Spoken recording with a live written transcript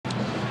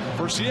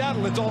For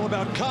Seattle, it's all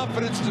about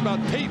confidence. It's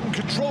about Payton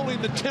controlling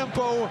the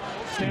tempo.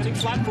 Standing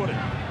flat-footed.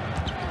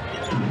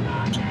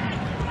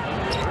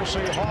 Hersey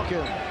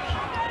Hawkins.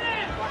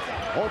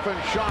 Open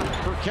shot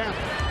for Kemp.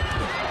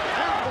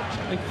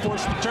 They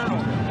forced the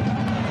turnover.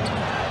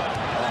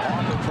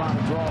 Hawkins trying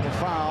to draw the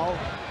foul.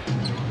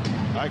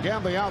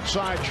 Again, the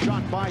outside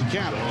shot by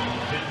Kemp.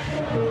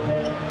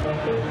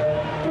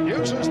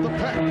 Uses the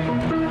pick.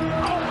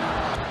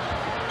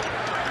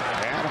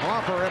 And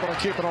Hopper able to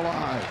keep it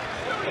alive.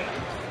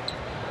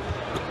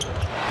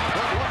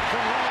 Good look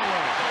from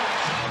Longley.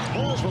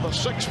 Bulls with a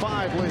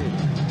 6-5 lead.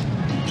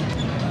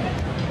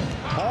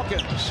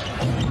 Hawkins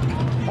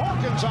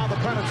on the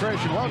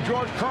penetration. Well,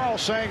 George Karl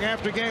saying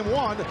after game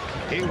one,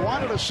 he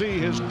wanted to see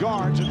his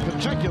guards in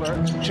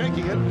particular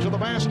taking it to the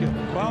basket.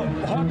 Well,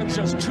 Hawkins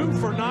just 2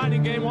 for 9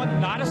 in game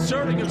one, not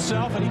asserting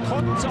himself, and he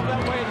caught himself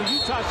that way in the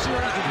Utah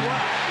series as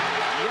well.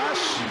 Yes,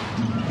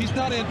 he's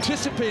not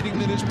anticipating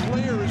that his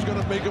player is going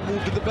to make a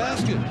move to the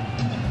basket.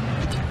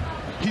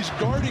 He's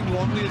guarding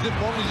Longley as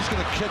if Longley's just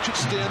going to catch it,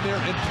 stand there,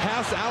 and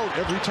pass out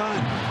every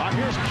time.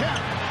 Here's Kemp.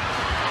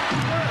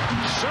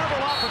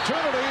 Several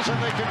opportunities,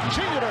 and they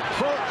continue to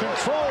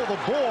control the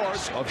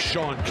boards of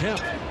Shawn Kemp.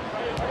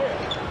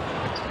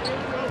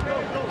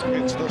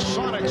 It's the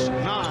Sonics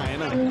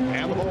 9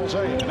 and the Bulls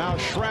 8. And now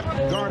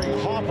Schrempf guarding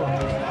Hopper.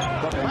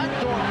 The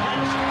backdoor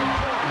pass.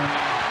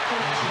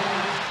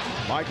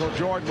 Michael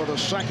Jordan with a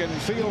second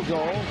field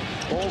goal.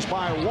 Bulls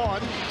by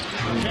 1.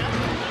 Kemp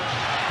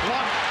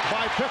blocked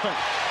by Pippen.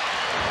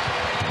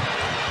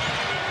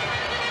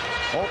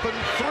 Open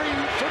 3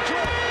 for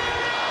Jordan.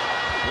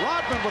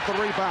 Rodman with the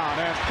rebound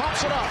and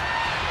pops it up.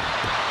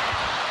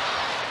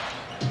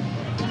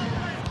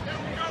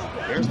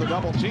 Here's the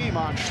double team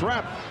on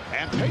Schrempf,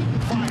 and Payton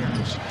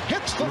fires.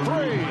 Hits the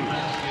 3.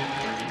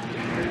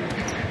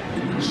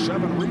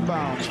 7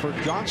 rebounds for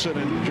Johnson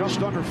in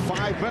just under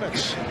 5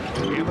 minutes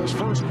in this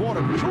first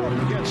quarter.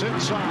 Jordan gets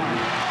inside.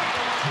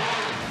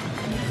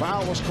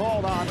 Foul was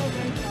called on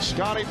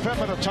Scottie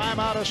Pippen. A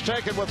timeout is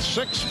taken with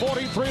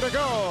 6:43 to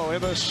go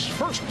in this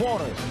first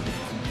quarter.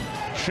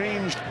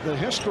 Changed the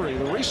history,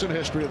 the recent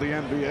history of the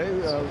NBA.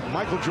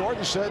 Michael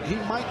Jordan said he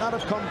might not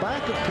have come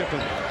back if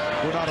Pippen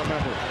were not a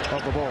member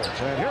of the Bulls.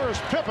 And here is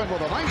Pippen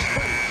with a nice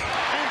fake.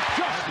 And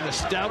just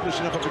established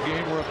enough of a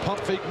game where a pump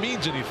fake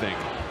means anything.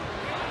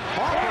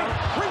 Harper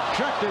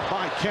rejected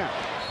by Kemp.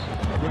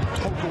 Good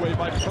poke away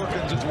by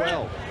Perkins as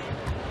well.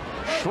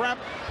 Schrempf.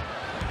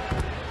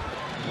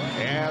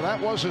 And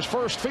that was his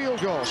first field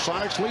goal.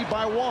 Sonics lead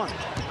by 1.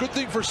 Good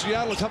thing for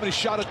Seattle is how many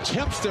shot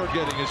attempts they're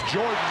getting as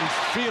Jordan is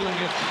feeling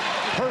it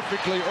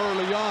perfectly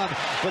early on.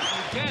 But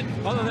again,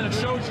 other than it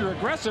shows you're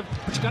aggressive,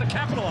 but you got to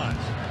capitalize.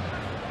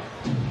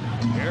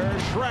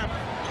 Here's Schrempf.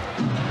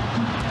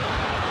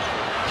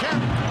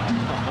 Kemp.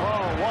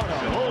 Oh, what a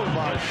move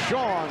by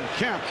Shawn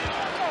Kemp.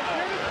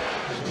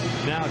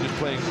 Now just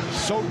playing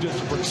so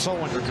disciplined,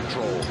 so under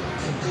control.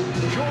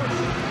 Jordan.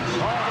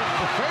 Oh,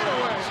 the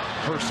fadeaway.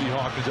 Hersey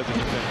Hawkins at the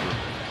defender.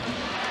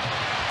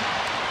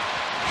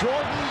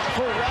 Jordan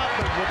for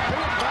Rodman with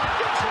Payton back,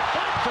 gets it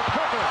back to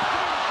Pippen.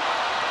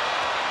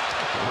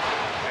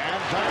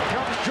 And back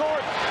comes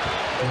Jordan.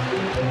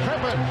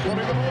 Pippen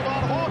putting the move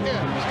on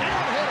Hawkins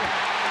and hitting.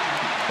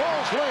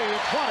 Bulls lead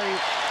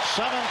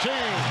 20-17.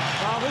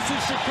 Now this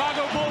is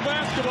Chicago Bull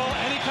basketball.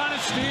 Any kind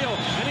of steal,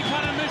 any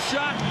kind of missed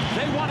shot,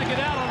 they want to get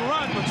out on a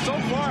run, but so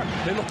far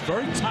they look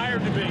very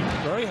tired to me.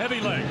 Very heavy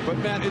leg. But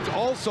man, it's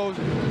also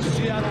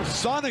Seattle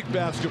Sonic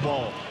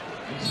basketball.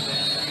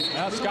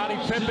 Now Scottie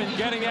Pippen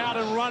getting out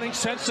and running,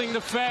 sensing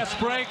the fast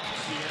break,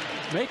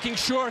 making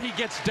sure he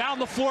gets down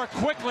the floor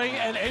quickly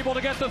and able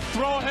to get the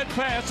throw-ahead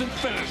pass and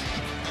finish.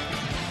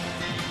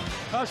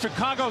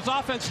 Chicago's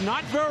offense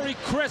not very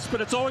crisp,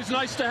 but it's always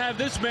nice to have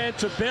this man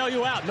to bail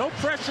you out. No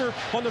pressure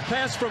on the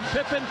pass from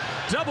Pippen.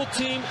 Double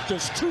team,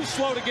 just too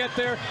slow to get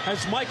there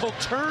as Michael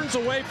turns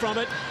away from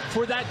it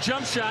for that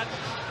jump shot.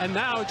 And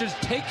now just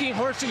taking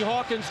Hersey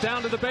Hawkins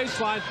down to the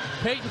baseline.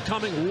 Payton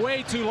coming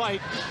way too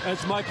light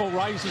as Michael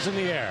rises in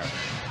the air.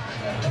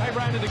 I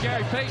ran into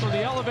Gary Payton on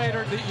the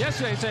elevator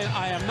yesterday saying,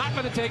 I am not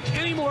going to take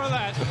any more of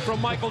that from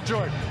Michael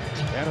Jordan.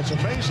 And it's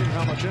amazing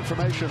how much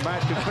information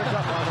Matt can pick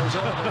up on those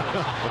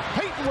elevators.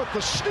 Payton with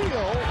the steal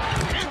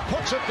and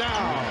puts it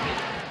down.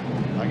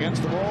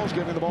 Against the Bulls,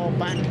 giving the ball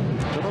back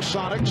to the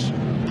Sonics.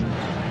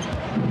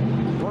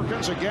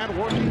 Perkins again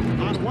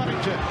working on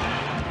Wellington.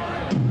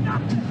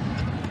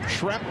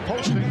 Schrempf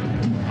posting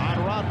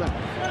on Rodman.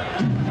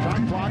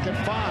 Shot clock at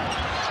 5.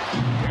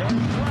 Here's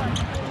Schrempf.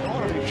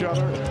 At each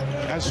other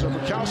as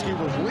Bukowski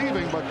was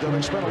leaving, but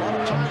they spent a lot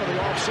of time in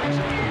the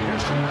offseason.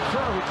 Here's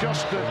Kerr, who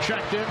just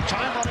checked in.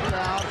 Time running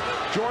down.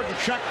 Jordan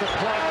checked the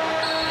play,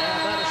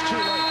 and that is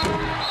too late.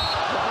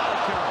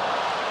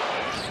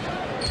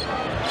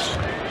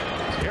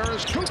 Here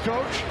is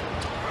Kukoc.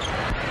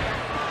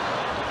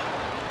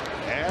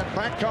 And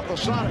back come the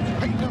Sonics.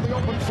 Payton in the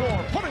open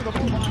floor, putting the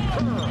move on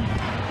Kerr.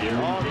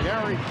 Oh,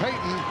 Gary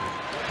Payton.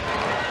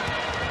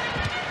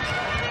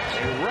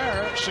 A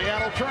rare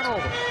Seattle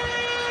turnover.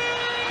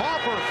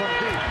 Hopper from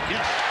deep.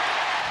 Yes.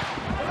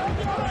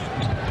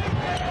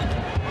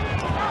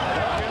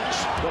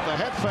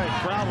 fake.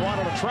 Crowd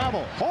wanted to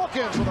travel.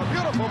 Hawkins with a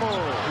beautiful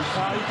move.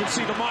 You can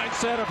see the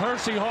mindset of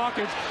Hersey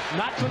Hawkins.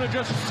 Not going to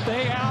just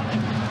stay out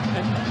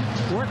and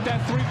work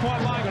that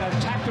three-point line. Going to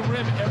attack the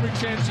rim every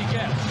chance he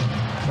gets.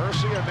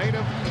 Hersey, a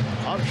native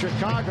of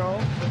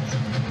Chicago,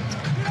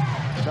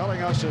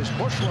 telling us his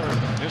Bushler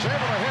is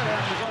able to hit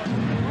after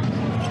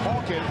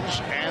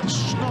Hawkins and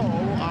Snow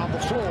on the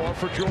floor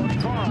for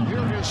George Karl.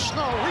 Here is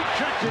Snow,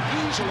 rejected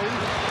easily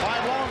by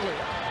Longley.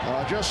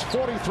 Just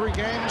 43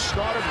 games,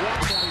 started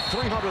once, only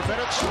 300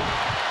 minutes.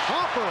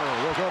 Hopper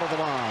will go to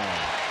the line.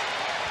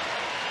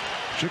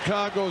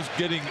 Chicago's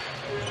getting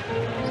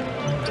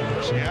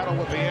Seattle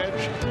with the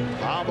edge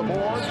on the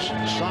boards.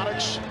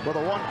 Sonics with a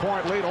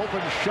 1-point lead.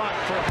 Open shot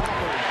for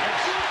Hopper.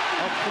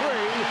 A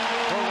three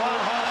for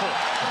Ron Hopper.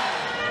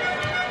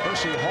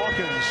 Hersey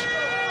Hawkins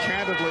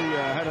candidly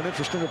had an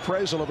interesting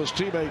appraisal of his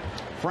teammate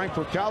Frank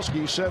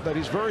Perkowski. He said that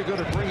he's very good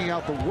at bringing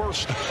out the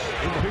worst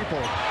in the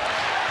people.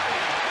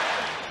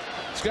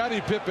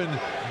 Scottie Pippen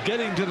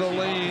getting to the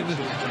lane.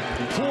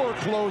 Poor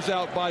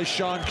closeout by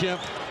Sean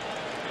Kemp.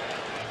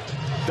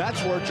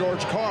 That's where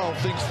George Karl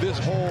thinks this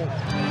whole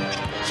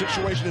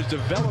situation is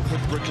developed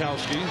with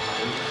Perkowski.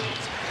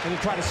 And he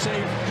tried to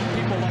save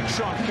people like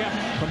Sean Kemp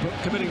from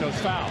committing those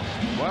fouls.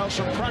 Well,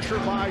 some pressure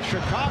by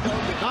Chicago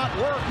did not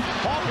work.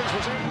 Hawkins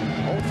was in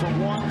 0 for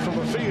 1 from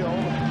the field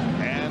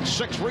and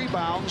 6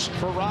 rebounds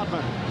for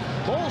Rodman.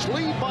 Bulls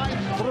lead by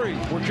 3.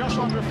 We're just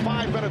under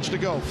 5 minutes to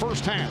go.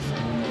 First half.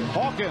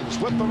 Hawkins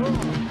with the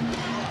room.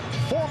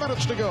 4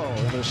 minutes to go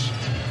in this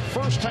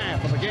first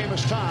half, and the game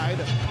is tied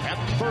at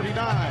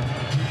 39.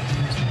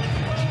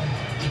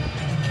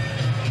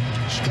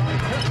 Scottie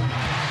Pippen.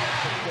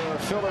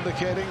 Phil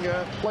indicating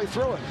play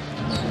through it.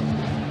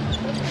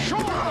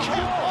 Short. Oh!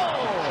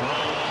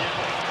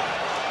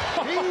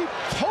 He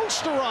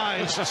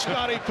posterized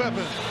Scottie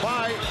Pippen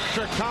by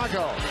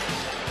Chicago.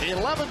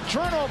 11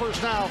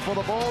 turnovers now for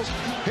the Bulls.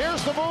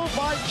 Here's the move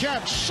by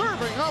Kemp,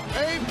 serving up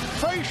a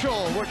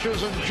facial, which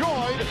is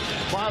enjoyed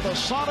by the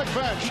Sonic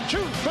bench.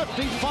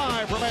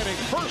 2:55 remaining,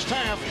 first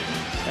half,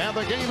 and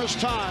the game is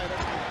tied.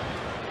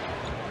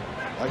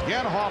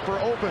 Again, Hopper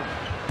open.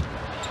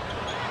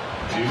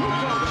 Swinging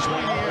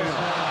in.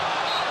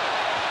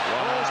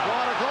 Bulls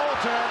want to go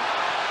 10.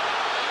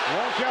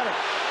 Won't get it.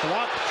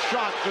 Blocked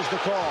shot is the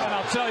call. And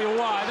I'll tell you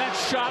why. That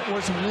shot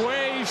was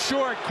way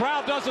short.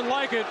 Crowd doesn't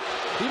like it.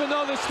 Even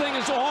though this thing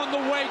is on the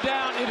way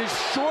down, it is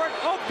short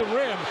of the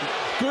rim.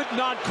 Good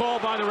not call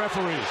by the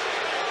referees.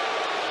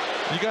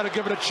 You got to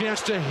give it a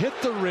chance to hit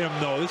the rim,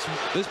 though.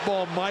 This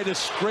ball might have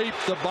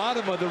scraped the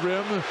bottom of the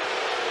rim.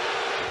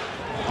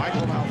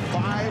 Michael now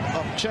 5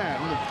 of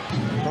 10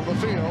 from the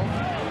field.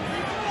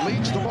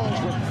 Leads the Bulls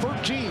with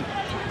 13.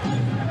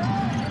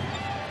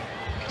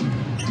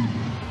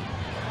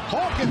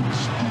 Hawkins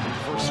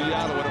for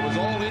Seattle, when it was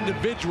all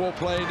individual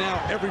play,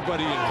 now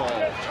everybody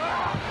involved.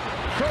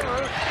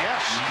 Kerr,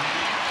 yes.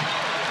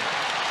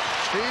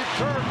 Steve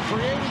Kerr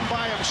creating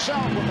by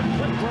himself with a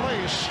quick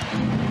release.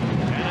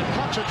 And it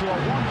cuts it to a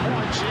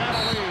 1-point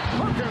Seattle lead.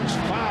 Perkins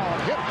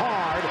fouled, hit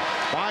hard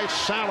by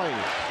Sally.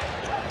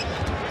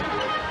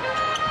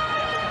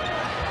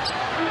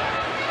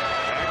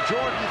 And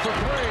Jordan for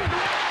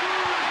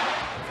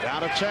 3.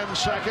 Down to 10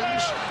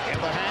 seconds in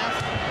the half.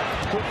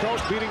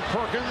 Kukoc beating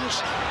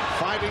Perkins,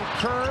 finding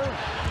Kerr.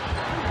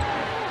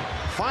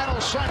 Final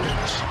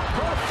seconds.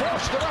 Kerr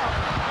forced it up.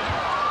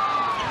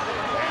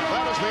 And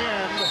that is the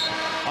end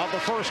of the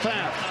first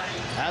half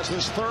as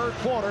this third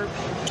quarter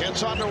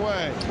gets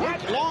underway.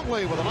 Rick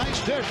Longley with a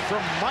nice dish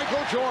from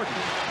Michael Jordan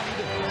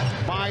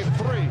by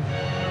 3.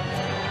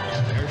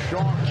 There's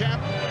Sean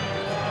Kemp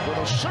with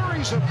a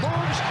series of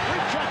moves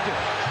rejected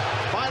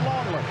by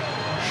Longley.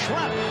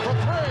 Schrepp for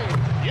 3.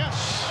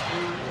 Yes.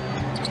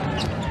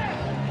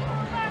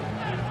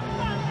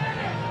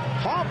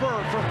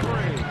 Hopper for 3.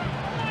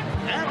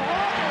 And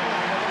Longley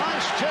with a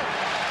nice tip.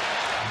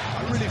 I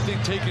really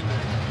think taking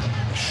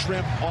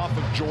Schrepp off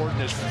of Jordan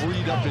has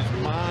freed up his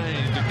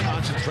mind to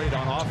concentrate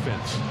on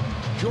offense.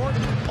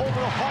 Jordan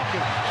over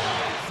Hawkins.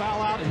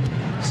 Foul out in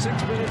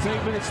 6 minutes,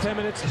 8 minutes, 10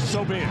 minutes,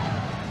 so be it.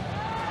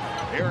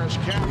 Here is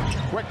Kemp.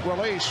 Quick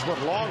release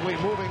with Longley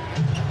moving.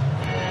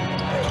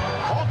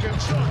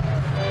 Hawkins.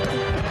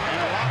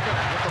 And Lockett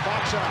with the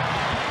box out.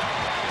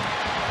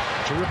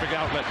 Terrific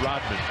outlet,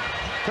 Rodman.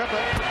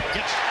 Pippen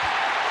gets.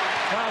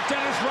 Well,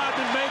 Dennis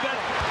Rodman made that.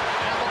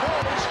 And the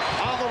Bulls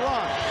on the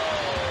run.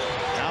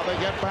 Now they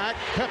get back.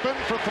 Pippen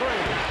for 3.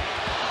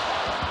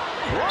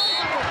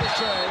 Rodman with the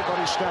save, but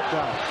he stepped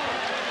out.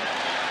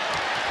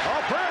 Oh,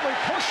 Bradley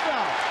pushed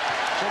out.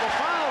 So the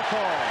foul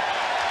call.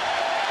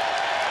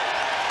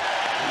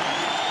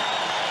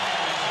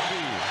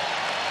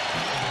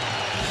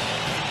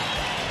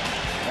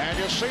 And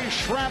you see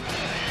Schrepp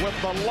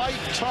with the light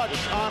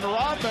touch on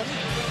Rodman.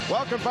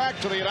 Welcome back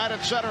to the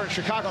United Center in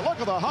Chicago. Look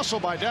at the hustle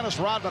by Dennis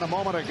Rodman a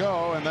moment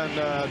ago. And then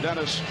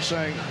Dennis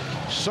saying,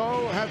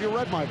 so have you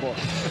read my book?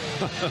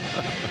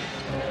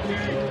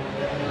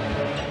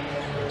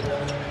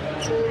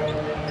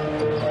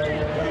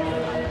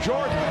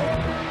 Jordan.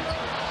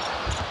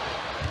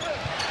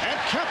 And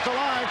kept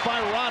alive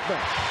by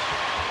Rodman.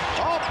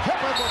 Oh,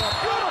 Pippen with a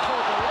beautiful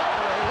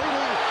delivery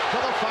leading to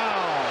the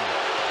foul.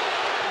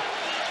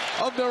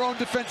 Of their own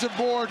defensive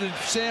board, and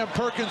Sam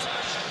Perkins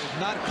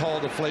not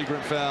called a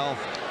flagrant foul.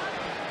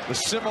 The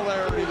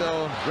similarity,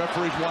 though,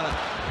 referees want it.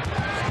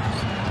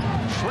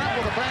 Shrimp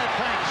with a bad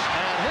pass,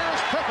 and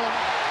here's Pippen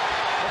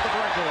with the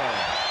breakaway.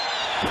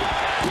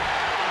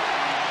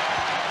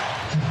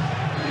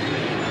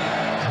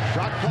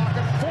 Shot clock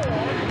at 4.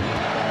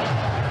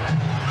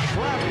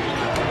 Shrimp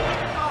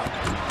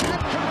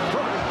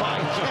converted by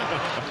Kemp.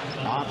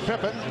 On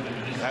Pippen,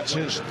 that's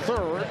his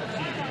third.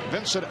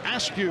 Vincent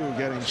Askew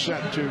getting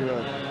set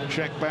to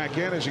check back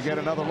in as you get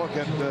another look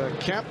at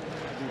Kemp.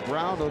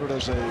 Brown, noted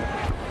as a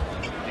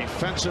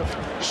defensive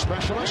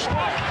specialist.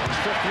 His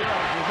fifth year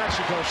at New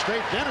Mexico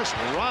State. Dennis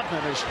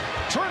Rodman has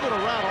turned it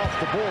around off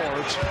the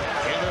boards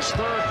in this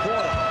third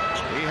quarter.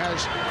 He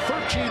has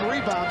 13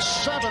 rebounds,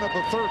 7 of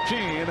the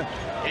 13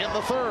 in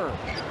the third.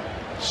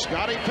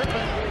 Scottie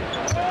Pippen.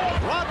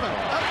 Rodman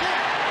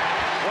again.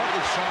 What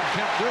is Sean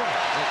Kemp doing?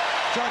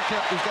 Sean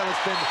Kemp has got to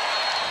spend.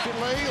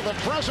 The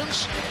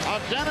presence of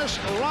Dennis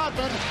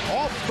Rodman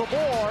off the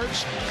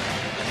boards,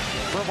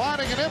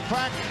 providing an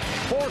impact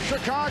for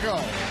Chicago.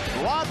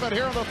 Rodman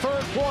here in the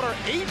third quarter,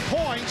 8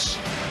 points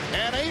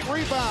and 8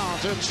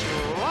 rebounds. It's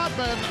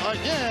Rodman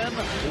again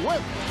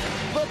with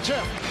the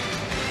tip.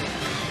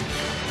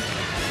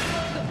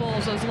 The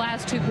Bulls, those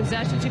last 2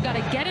 possessions, you've got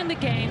to get in the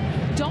game.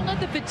 Don't let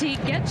the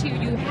fatigue get to you.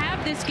 You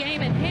have this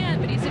game in hand,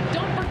 but he said,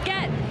 don't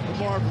forget.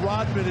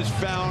 Rodman has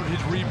found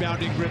his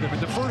rebounding rhythm. In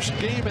the first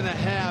game and a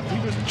half,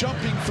 he was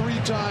jumping 3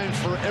 times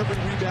for every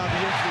rebound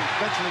he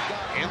eventually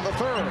got. In the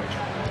third.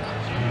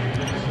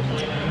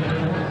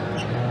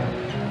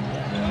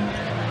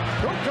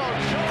 Kukoc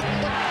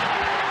shooting the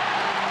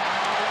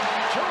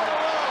 2 in a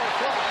row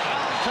from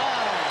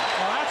downtown.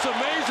 Well, that's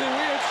amazing.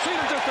 We had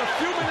seen it just a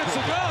few minutes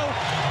ago.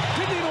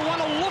 Didn't even want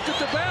to look at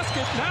the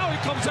basket. Now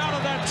he comes out of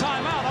that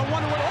timeout. I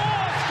wonder what.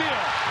 Oh, steal.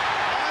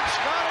 And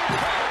Scottie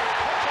Pippen.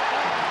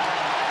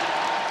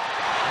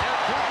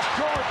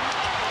 Jordan,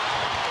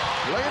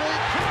 leading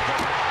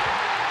Kukoc,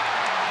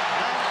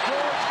 and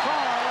George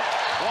Karl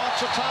wants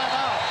a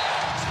timeout.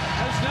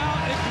 Has now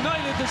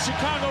ignited the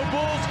Chicago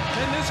Bulls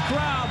in this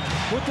crowd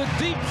with the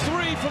deep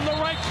 3 from the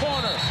right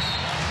corner.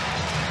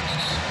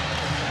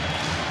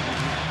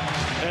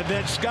 And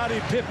then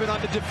Scottie Pippen on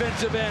the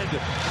defensive end.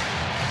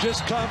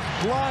 Just come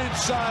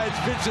blindsides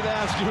Vincent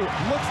Askew,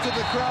 looks to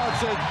the crowd,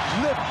 says,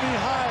 lift me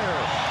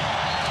higher.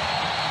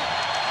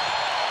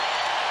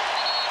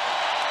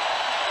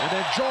 And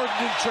then Jordan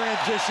in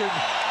transition.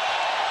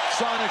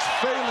 Sonics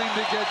failing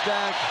to get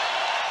back.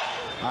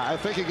 I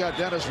think he got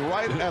Dennis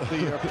right at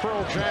the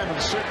Pearl Jam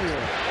insignia.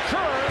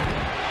 Kerr,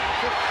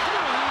 the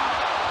 3,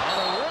 and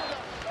a rim.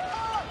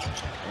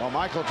 Well,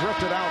 Michael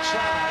drifted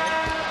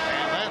outside,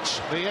 and that's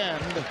the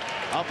end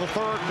of the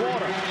third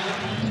quarter.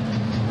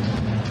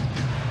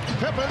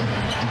 Pippen,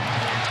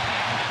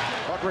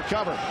 but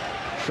recovered.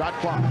 Shot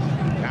clock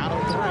down to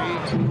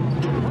 3.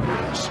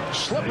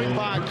 Slipping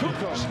by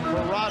Kukoc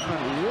for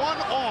Rodman.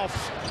 1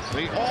 off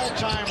the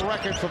all-time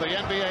record for the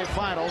NBA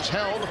Finals,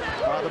 held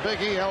by the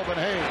Big E, Elvin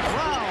Hayes.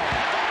 Brown.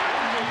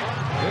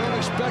 They don't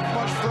expect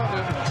much from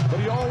him, but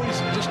he always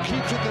just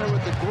keeps it there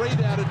with a great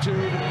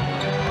attitude.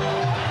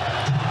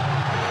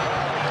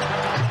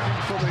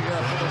 For the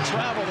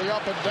travel, the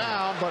up and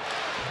down, but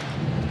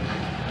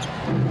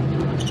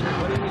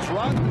it was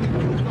Rodman.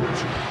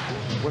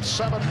 with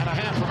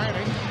 7.5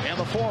 remaining in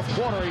the fourth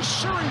quarter. A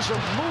series of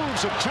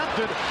moves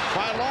attempted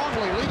by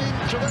Longley leading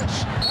to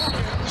this.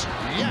 Hawkins,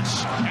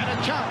 yes, and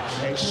it counts.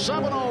 A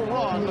 7-0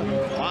 run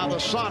by the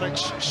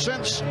Sonics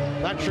since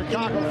that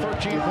Chicago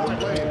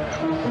 13-point lead.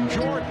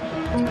 Jordan,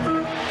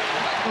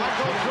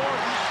 Michael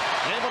Jordan,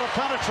 able to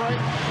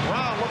penetrate.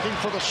 Brown looking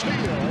for the steal.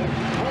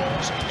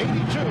 Bulls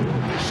 82,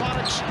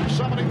 Sonics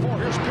 74.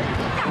 Here's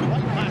Pippen,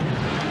 right back.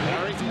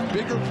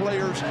 Bigger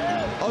players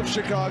of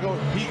Chicago,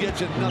 he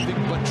gets in nothing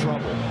but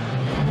trouble.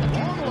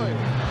 Longley.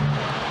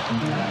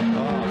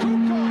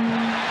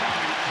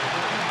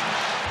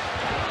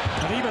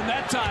 And even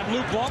that time,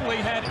 Luke Longley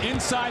had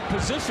inside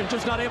position,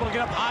 just not able to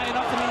get up high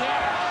enough in the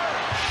air.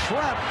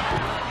 Shrimp,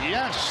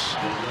 yes.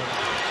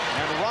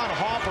 And Ron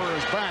Harper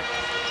is back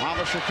on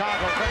the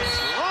Chicago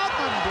bench.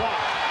 Rodman block.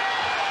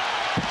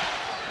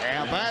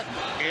 And that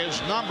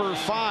is number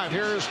 5.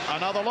 Here's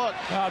another look.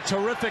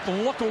 Terrific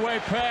look-away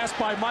pass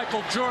by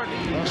Michael Jordan.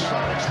 The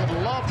Sonics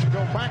would love to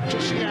go back to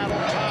Seattle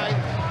tied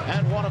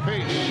at 1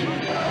 apiece.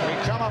 We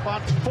come up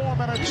on 4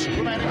 minutes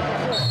remaining in the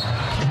fourth.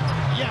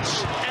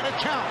 Yes, and it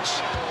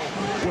counts.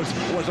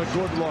 Was a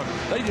good look.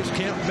 They just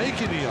can't make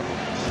any of them.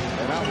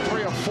 And now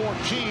 3 of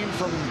 14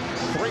 from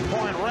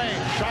 3-point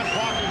range. Shot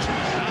clock is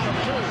down to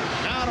 2.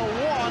 Down to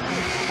 1.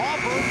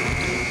 Harper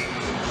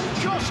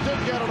just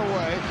didn't get it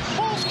away.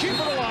 Bulls keep it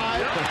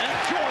alive, and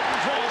Jordan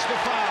draws the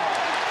foul.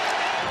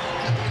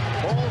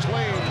 Bulls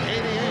lead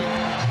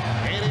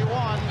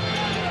 88-81.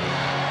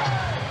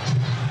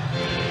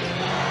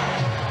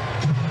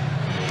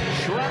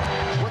 Shrimp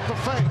with the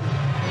fake.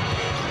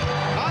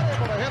 Not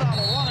able to hit on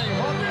the running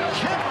hook.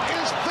 Kemp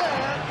is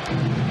there.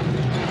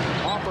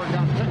 Harper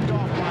got picked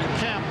off by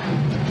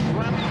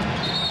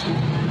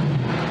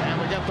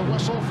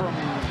from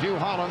Hugh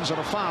Hollins and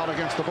a foul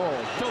against the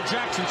Bulls. Phil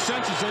Jackson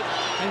senses it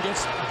and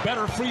gets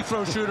better free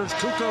throw shooters,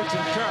 Kukoc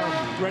and Kerr,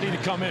 ready to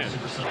come in.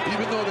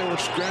 Even though they were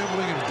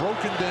scrambling and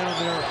broken down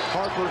there,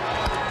 Harper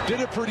did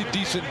a pretty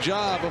decent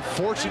job of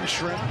forcing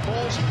Shrimp.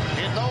 Bulls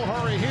in no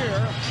hurry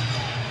here.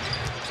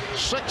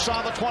 6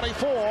 on the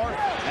 24,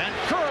 and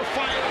Kerr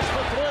fires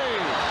for 3.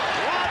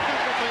 Rodman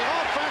with the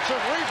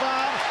offensive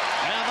rebound,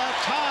 and that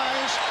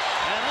ties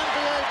an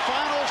NBA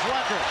Finals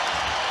record.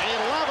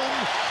 11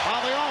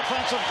 on the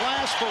offensive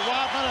glass for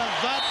Rodman, and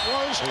that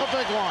was a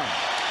big one.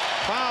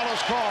 Foul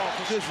is called.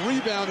 This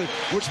rebound,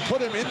 which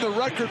put him in the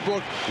record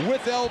book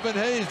with Elvin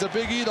Hayes, the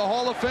Big E, the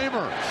Hall of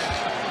Famer.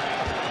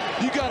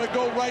 You got to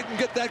go right and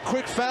get that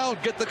quick foul,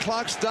 get the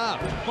clock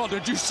stopped. Well,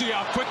 did you see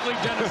how quickly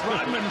Dennis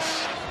Rodman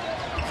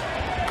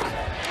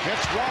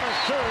hits 1 of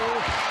 2.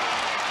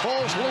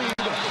 Bulls lead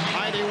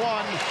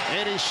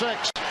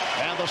 91-86.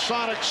 And the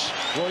Sonics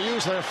will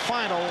use their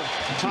final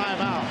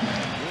timeout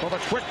for the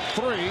quick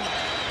 3.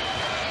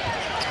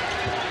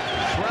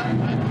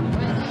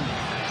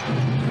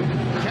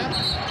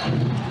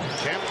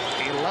 Kemp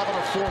 11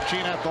 of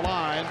 14 at the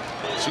line.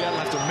 Seattle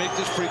have to make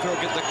this free throw,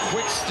 get the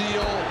quick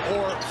steal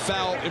or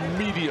foul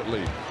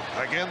immediately.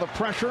 Again, the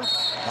pressure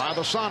by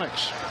the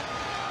Sonics.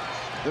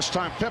 This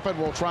time Pippen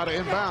will try to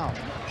inbound.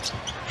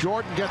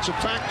 Jordan gets it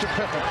back to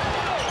Pippen.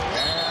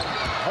 And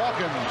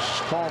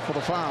Hawkins called for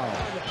the foul.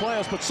 in the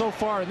playoffs, but so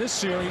far in this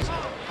series,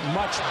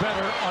 much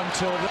better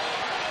until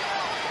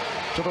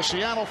to the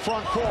Seattle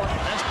front court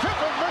as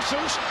Pippen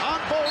misses on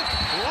both.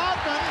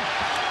 Rodman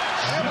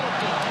able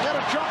to get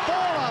a jump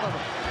ball out of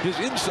it. His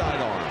inside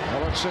arm.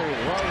 Well, let's see.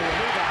 Well, we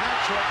leave a hat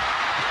trick.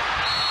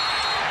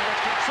 And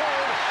it's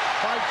controlled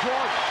by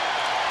Jordan.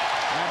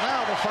 And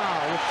now the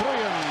foul with 3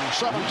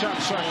 7/10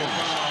 seconds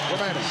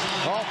remaining.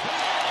 Oh.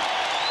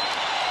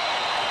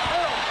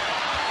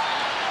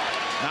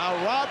 Now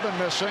Rodman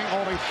missing,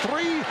 only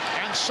 3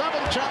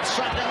 7/10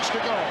 seconds to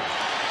go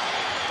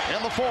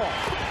in the fourth.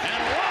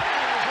 And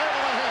Rodman is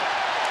able to hit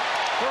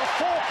for a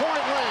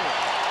 4-point lead.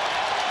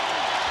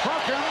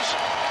 Perkins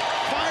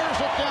fires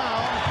it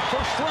down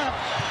for Shrimp,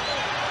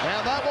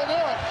 and that will do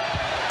it.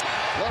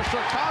 The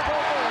Chicago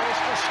Bulls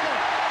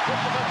escape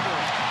with the victory.